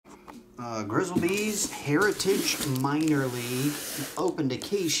GrizzleBees Heritage Minor League. Opened a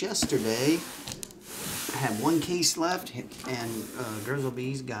case yesterday. I had one case left, and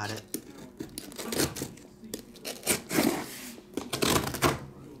GrizzleBees got it.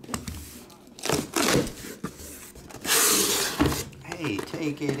 Hey,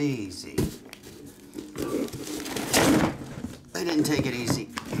 take it easy. They didn't take it easy.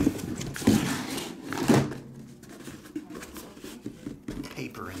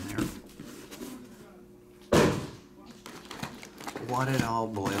 Paper in there. What it all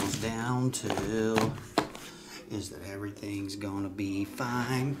boils down to is that everything's gonna be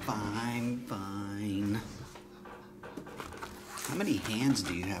fine, fine, fine. How many hands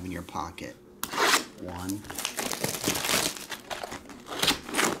do you have in your pocket? One.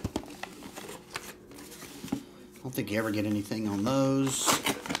 I don't think you ever get anything on those.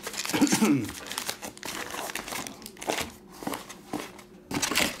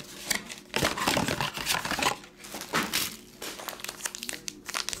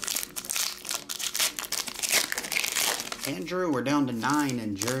 Andrew, we're down to 9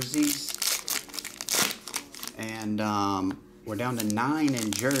 in jerseys. And we're down to 9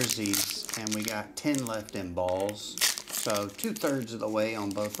 in jerseys, and we got 10 left in balls. So 2/3 of the way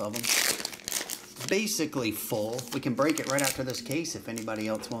on both of them. Basically full. We can break it right after this case if anybody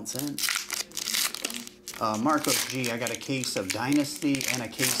else wants in. Marcos G, I got a case of Dynasty and a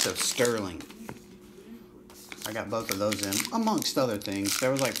case of Sterling. I got both of those in, amongst other things.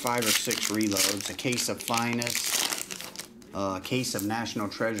 There was like 5 or 6 reloads. A case of Finest, a case of National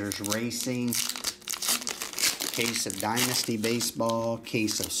Treasures Racing, case of Dynasty Baseball,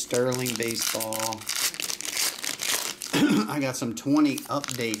 case of Sterling Baseball. I got some 20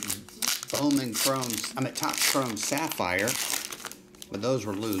 update Bowman Chrome, Top Chrome Sapphire, but those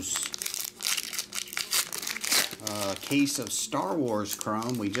were loose. Case of Star Wars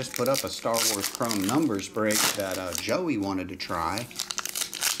Chrome. We just put up a Star Wars Chrome numbers break that Joey wanted to try.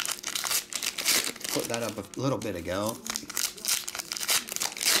 Put that up a little bit ago.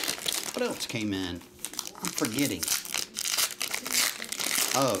 What else came in? I'm forgetting.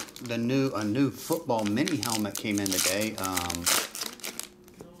 Oh, a new football mini helmet came in today.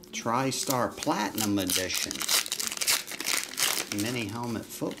 TriStar Platinum Edition. Mini helmet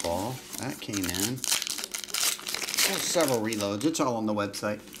football. That came in. There's several reloads. It's all on the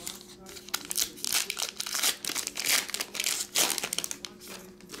website.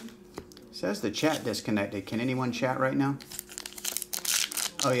 Says the chat disconnected. Can anyone chat right now?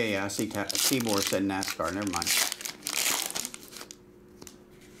 Oh, yeah. I see Tibor said NASCAR. Never mind.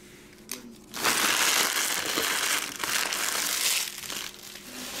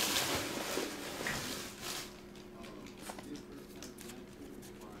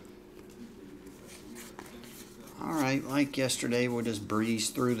 Alright, like yesterday, we'll just breeze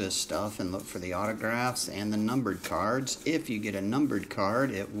through this stuff and look for the autographs and the numbered cards. If you get a numbered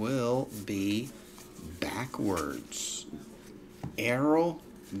card, it will be backwards. Errol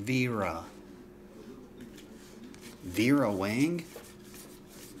Vera. Vera Wang.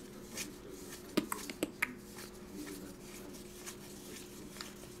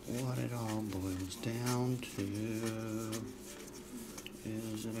 What it all boils down to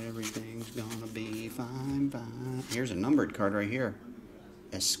is that everything's gonna be fine, fine. Here's a numbered card right here.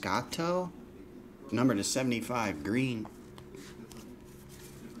 Escato. Numbered to 75, green.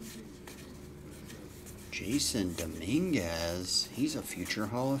 Jason Dominguez. He's a future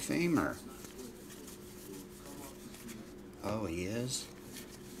Hall of Famer. Oh, he is?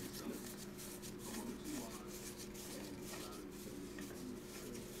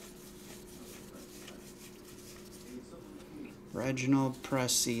 Reginald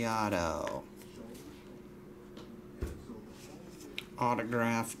Preciado.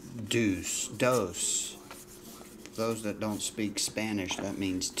 Autograph Dos. Those that don't speak Spanish, that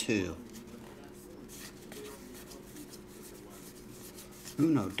means 2.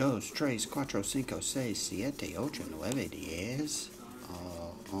 1, 2, 3, 4, 5, 6, 7, 8, 9, 10, 11,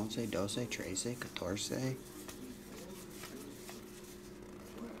 12, 13, 14.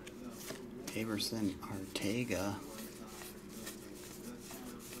 Everson Ortega.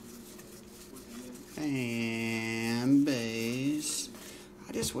 And base.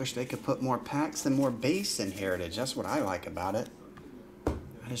 I just wish they could put more packs and more base in Heritage. That's what I like about it.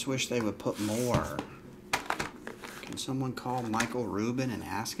 I just wish they would put more. Can someone call Michael Rubin and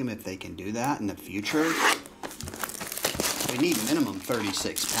ask him if they can do that in the future? We need minimum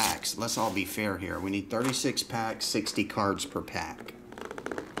 36 packs. Let's all be fair here. We need 36 packs, 60 cards per pack.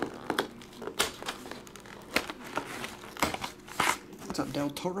 What's up, Del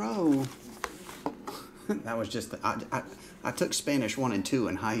Toro? That was just I took Spanish 1 and 2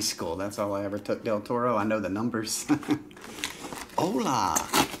 in high school. That's all I ever took, Del Toro. I know the numbers. Hola.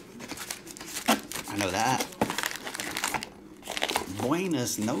 I know that.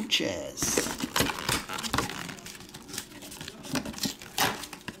 Buenas noches.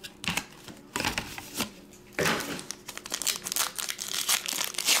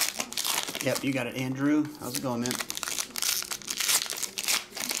 Yep, you got it, Andrew. How's it going, man?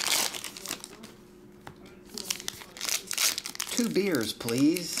 Two beers,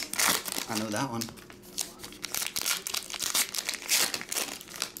 please. I know that one.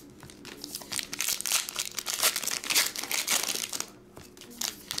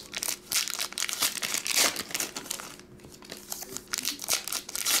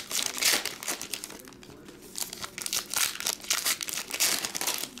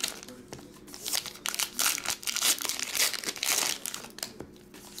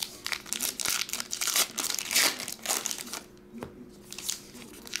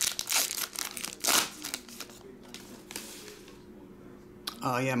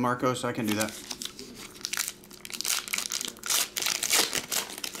 Yeah, Marcos, I can do that.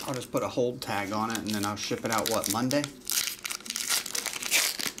 I'll just put a hold tag on it and then I'll ship it out, what, Monday?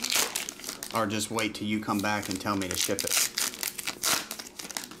 Or just wait till you come back and tell me to ship it.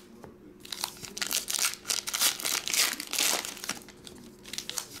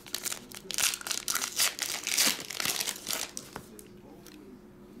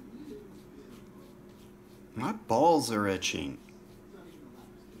 My balls are itching.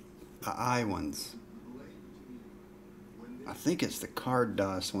 The eye ones. I think it's the card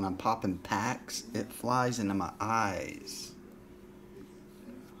dust. When I'm popping packs, it flies into my eyes.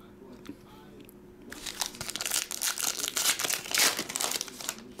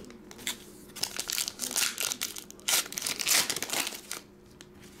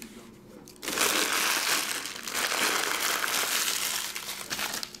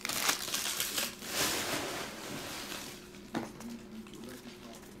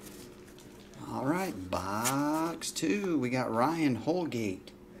 Box 2, we got Ryan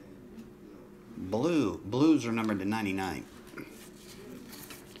Holgate. Blue. Blues are numbered to 99.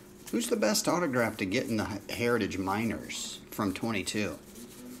 Who's the best autograph to get in the Heritage Minors from 22?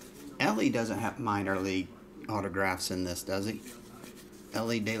 Ellie doesn't have minor league autographs in this, does he?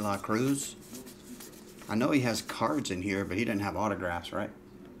 Ellie De La Cruz? I know he has cards in here, but he didn't have autographs, right?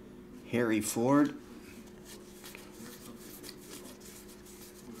 Harry Ford.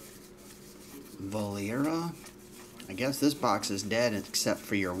 Valera. I guess this box is dead except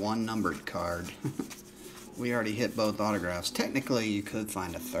for your one numbered card. We already hit both autographs. Technically, you could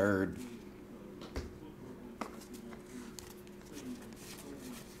find a third.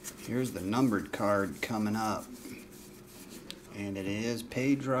 Here's the numbered card coming up. And it is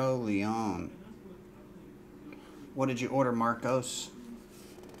Pedro Leon. What did you order, Marcos?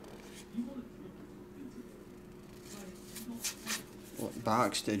 What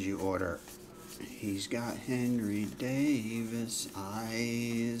box did you order? He's got Henry Davis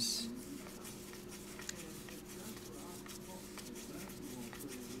eyes.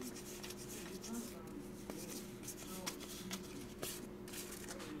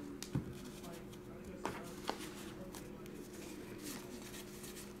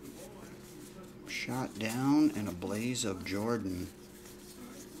 Shot down in a blaze of Jordan.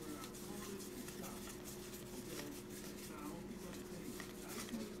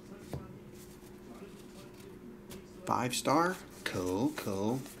 Five-star? Cool,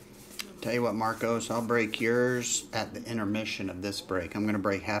 cool. Tell you what, Marcos, I'll break yours at the intermission of this break. I'm going to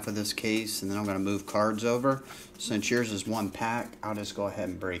break half of this case, and then I'm going to move cards over. Since yours is one pack, I'll just go ahead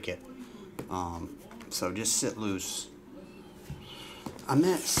and break it. So just sit loose. I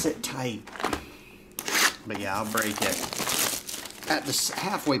meant sit tight. But yeah, I'll break it at the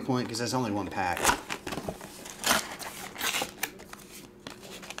halfway point because there's only one pack.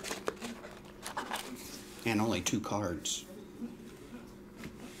 And only 2 cards.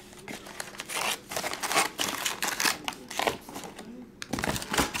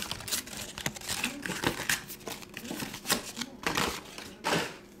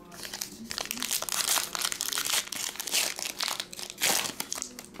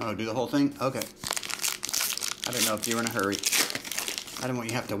 Oh, do the whole thing? Okay. I didn't know if you were in a hurry. I didn't want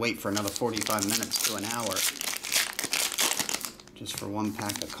you to have to wait for another 45 minutes to an hour just for one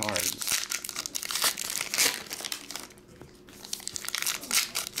pack of cards.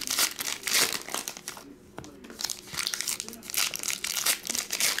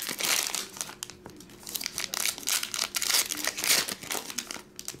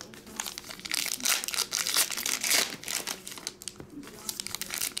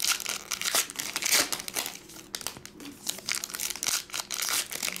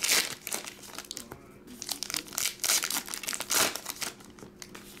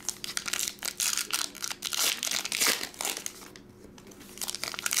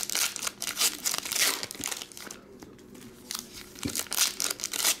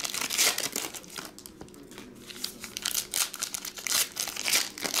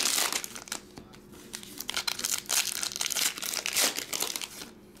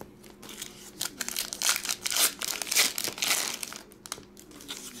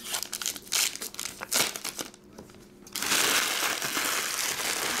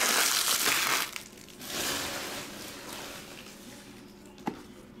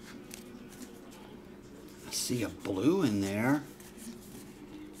 see a blue in there.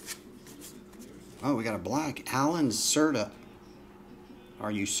 Oh, we got a black. Alan Serta. Are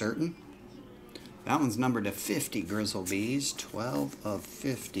you certain? That one's numbered to 50, GrizzleBees. 12 of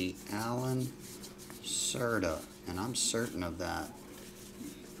 50. Alan Serta. And I'm certain of that.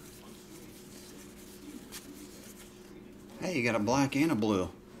 Hey, you got a black and a blue.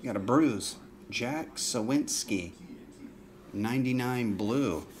 You got a bruise. Jack Sawinski. 99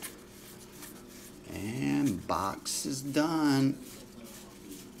 blue. And box is done.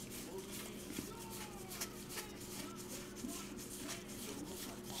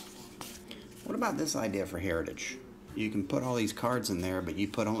 What about this idea for Heritage? You can put all these cards in there, but you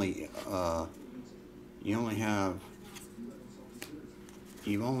put only you only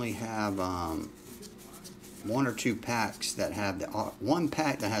have one or two packs that have the one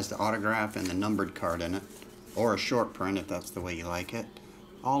pack that has the autograph and the numbered card in it, or a short print if that's the way you like it.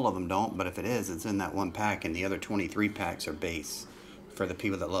 All of them don't, but if it is, it's in that one pack, and the other 23 packs are base for the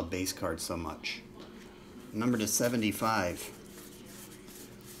people that love base cards so much. Number to 75.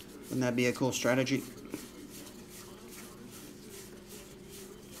 Wouldn't that be a cool strategy?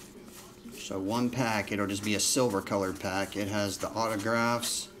 So one pack, it'll just be a silver colored pack. It has the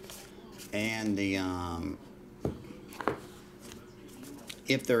autographs and the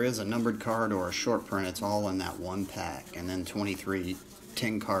if there is a numbered card or a short print, it's all in that one pack. And then 23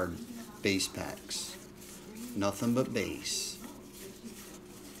 10 card base packs. Nothing but base.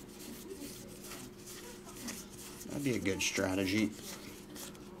 That'd be a good strategy,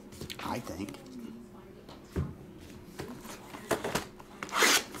 I think.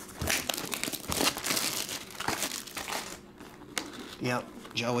 Yep,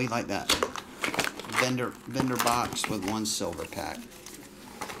 Joey, like that. Vendor box with one silver pack.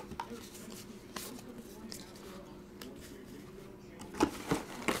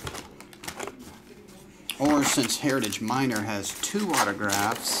 Or since Heritage Minor has 2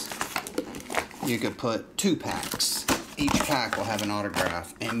 autographs, you could put 2 packs. Each pack will have an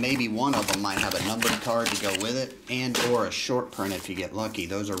autograph, and maybe one of them might have a numbered card to go with it, and or a short print if you get lucky.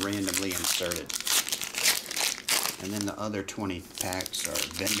 Those are randomly inserted. And then the other 20 packs are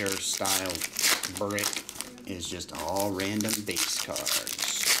vendor style brick, is just all random base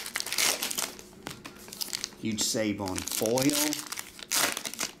cards. You'd save on foil,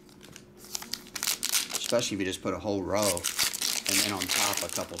 especially if you just put a whole row, and then on top a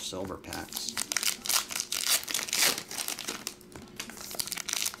couple silver packs.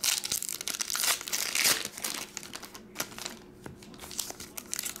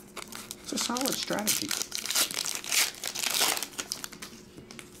 It's a solid strategy.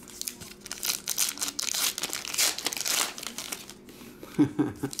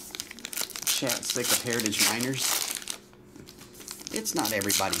 Chat sick of Heritage Miners. It's not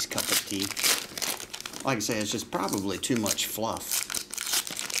everybody's cup of tea. Like I say, it's just probably too much fluff.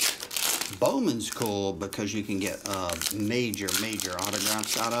 Bowman's cool because you can get major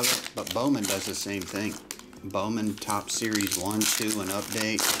autographs out of it, but Bowman does the same thing. Bowman Top Series 1, 2, and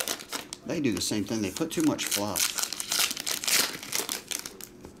Update, they do the same thing. They put too much fluff.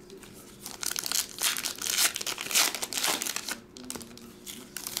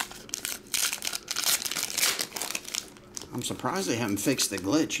 I'm surprised they haven't fixed the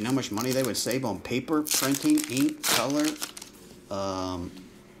glitch. You know how much money they would save on paper, printing, ink, color,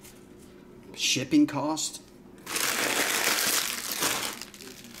 shipping cost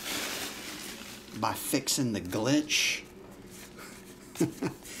by fixing the glitch,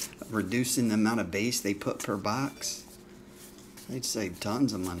 reducing the amount of base they put per box. They'd save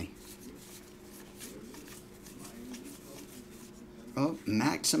tons of money. Oh,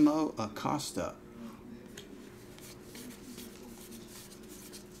 Maximo Acosta.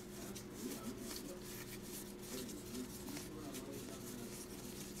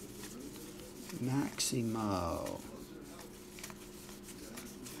 Maximo.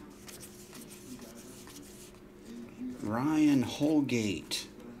 Ryan Holgate.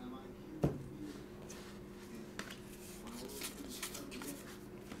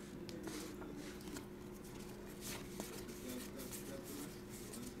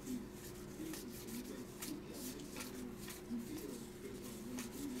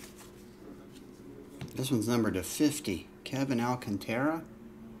 This one's numbered to 50. Kevin Alcantara.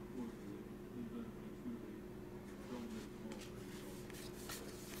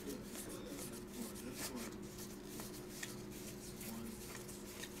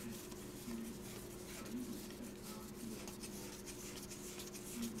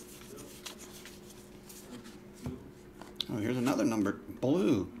 Oh, here's another number.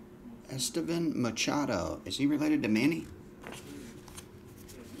 Blue. Esteban Machado. Is he related to Manny?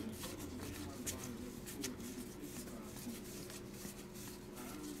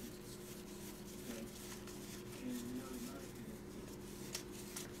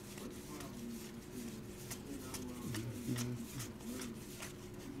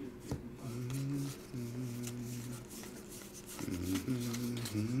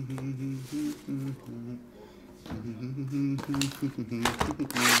 What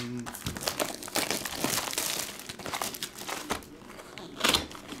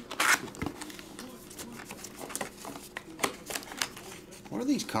are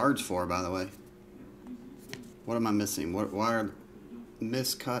these cards for, by the way? What am I missing? Why are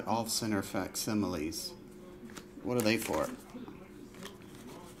miscut off-center facsimiles? What are they for?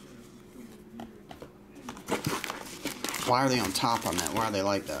 Why are they on top on that? Why are they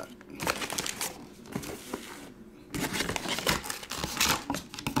like that?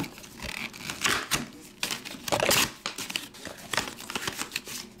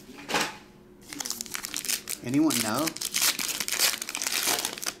 Anyone know?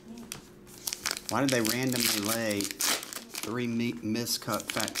 Why did they randomly lay 3 miscut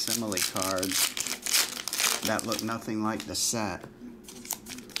facsimile cards that look nothing like the set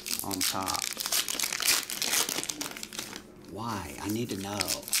on top? Why? I need to know.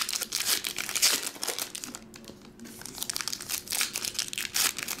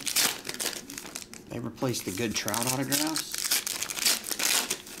 They replaced the good Trout autographs?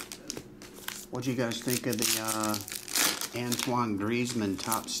 What'd you guys think of the Antoine Griezmann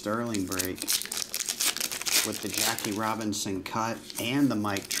top Sterling break with the Jackie Robinson cut and the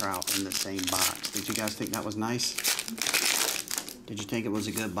Mike Trout in the same box? Did you guys think that was nice? Did you think it was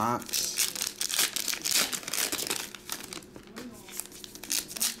a good box?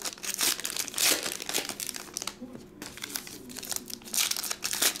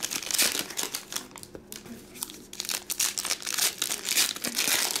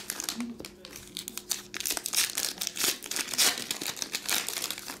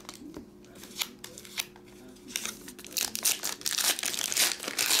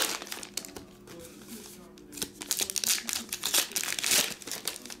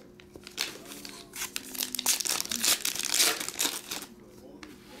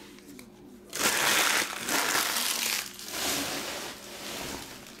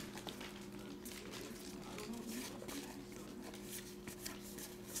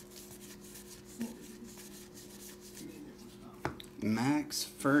 Max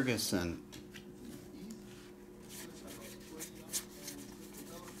Ferguson.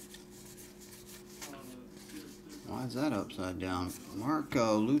 Why is that upside down?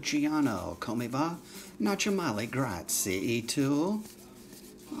 Marco Luciano. Come va? Nacho male, grazie tu.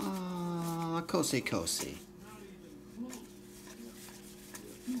 Cosi cosi.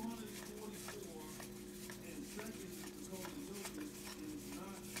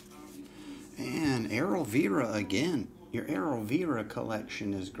 And Errol Vera again. Your Errol Vera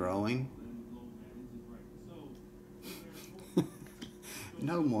collection is growing.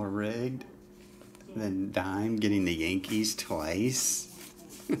 No more rigged than Dime getting the Yankees twice.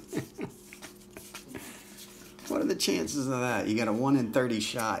 What are the chances of that? You got a 1 in 30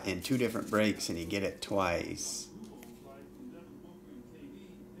 shot in 2 different breaks and you get it twice.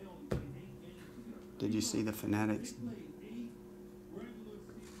 Did you see the Fanatics?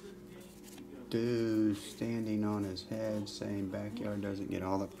 Dude standing on his head saying backyard doesn't get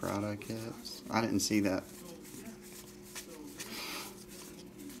all the product hits. I didn't see that.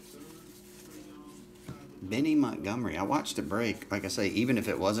 Benny Montgomery. I watched the break. Like I say, even if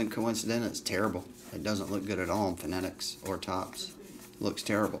it wasn't coincidental, it's terrible. It doesn't look good at all in Fanatics or Tops. It looks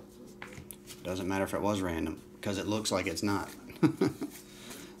terrible. Doesn't matter if it was random because it looks like it's not.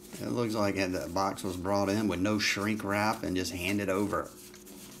 It looks like the box was brought in with no shrink wrap and just handed over.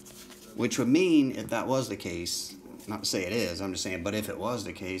 Which would mean, if that was the case, not to say it is, I'm just saying, but if it was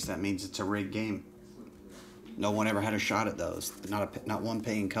the case, that means it's a rigged game. No one ever had a shot at those. Not one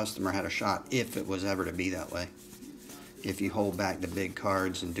paying customer had a shot if it was ever to be that way. If you hold back the big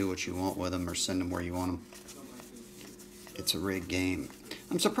cards and do what you want with them or send them where you want them. It's a rigged game.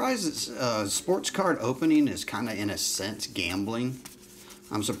 I'm surprised that sports card opening is kind of, in a sense, gambling.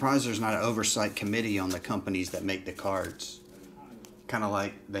 I'm surprised there's not an oversight committee on the companies that make the cards. Kind of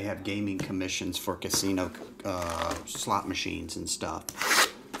like they have gaming commissions for casino slot machines and stuff.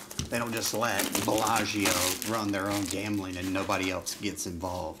 They don't just let Bellagio run their own gambling and nobody else gets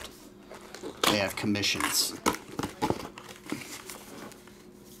involved. They have commissions.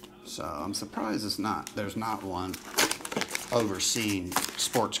 So I'm surprised there's not one overseeing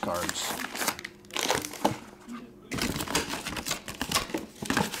sports cards.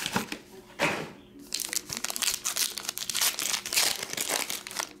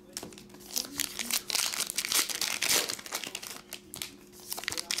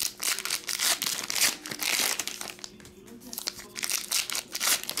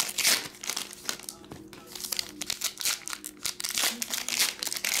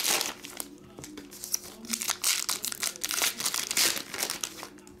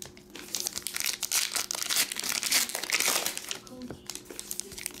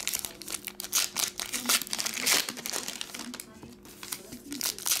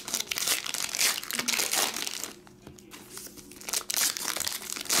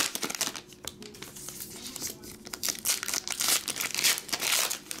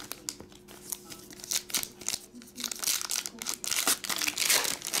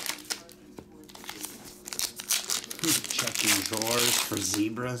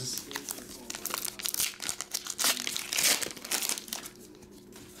 zebras.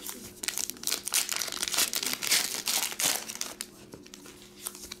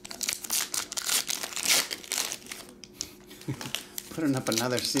 Putting up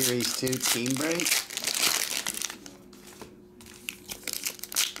another Series 2 team break.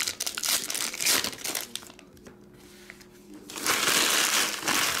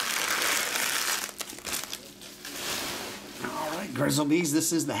 Alright, GrizzleBees,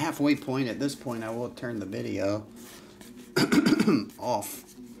 this is the halfway point. At this point, I will turn the video off.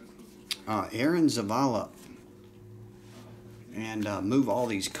 Aaron Zavala. And move all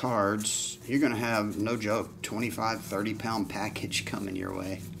these cards. You're going to have, no joke, 25, 30 pound package coming your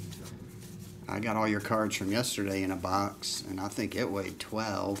way. I got all your cards from yesterday in a box, and I think it weighed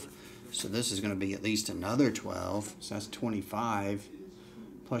 12. So this is going to be at least another 12. So that's 25.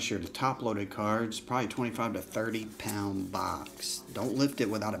 Plus your top-loaded cards, probably 25 to 30 pound box. Don't lift it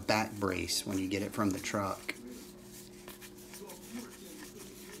without a back brace when you get it from the truck.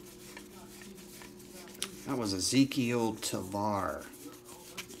 That was Ezekiel Tavar.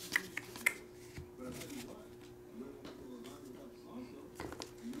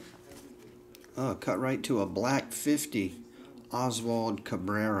 Oh, cut right to a black 50. Oswald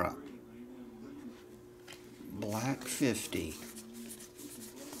Cabrera. Black 50.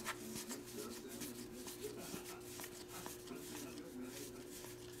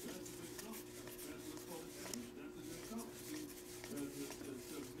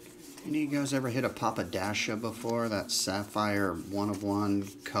 Any of you guys ever hit a Papadasha before? That sapphire one-of-one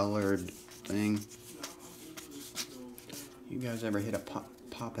colored thing? You guys ever hit a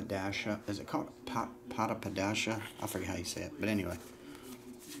Papadasha? Is it called Papadasha? I forget how you say it. But anyway.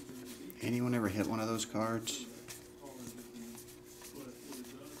 Anyone ever hit one of those cards?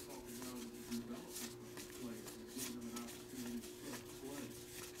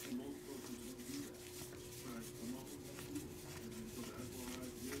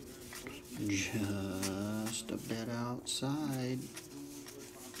 Just a bit outside.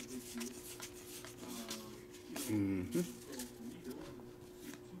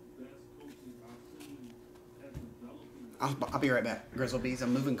 I'll be right back. GrizzleBees,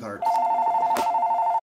 I'm moving cards.